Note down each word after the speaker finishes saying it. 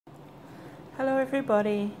Hello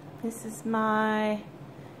everybody, this is my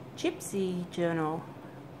Gypsy journal,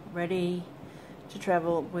 ready to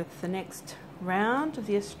travel with the next round of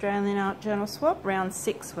the Australian Art Journal Swap, round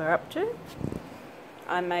 6 we're up to.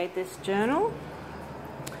 I made this journal,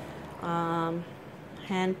 hand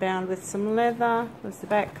bound with some leather. There's the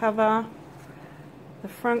back cover. The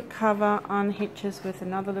front cover unhitches with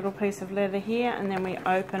another little piece of leather here, and then we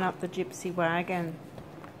open up the Gypsy wagon.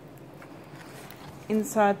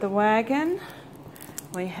 Inside the wagon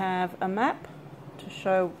we have a map to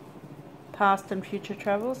show past and future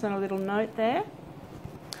travels and a little note there.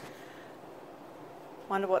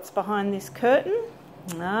 Wonder what's behind this curtain?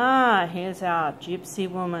 Here's our Gypsy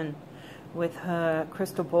woman with her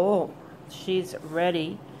crystal ball. She's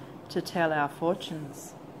ready to tell our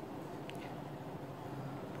fortunes.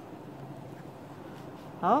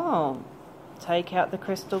 Take out the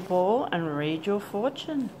crystal ball and read your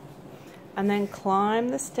fortune. And then climb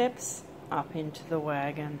the steps up into the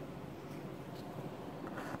wagon.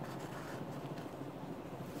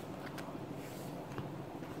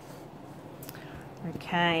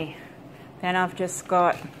 Okay, then I've just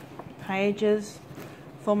got pages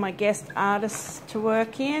for my guest artists to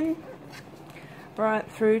work in, right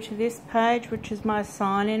through to this page, which is my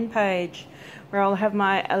sign-in page, where I'll have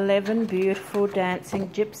my 11 beautiful dancing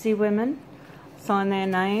Gypsy women sign their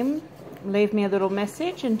name, leave me a little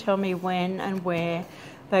message and tell me when and where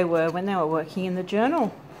they were when they were working in the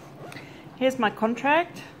journal. Here's my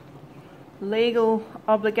contract, legal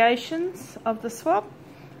obligations of the swap,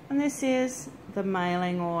 and this is the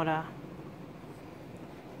mailing order.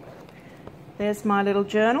 There's my little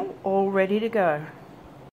journal all ready to go.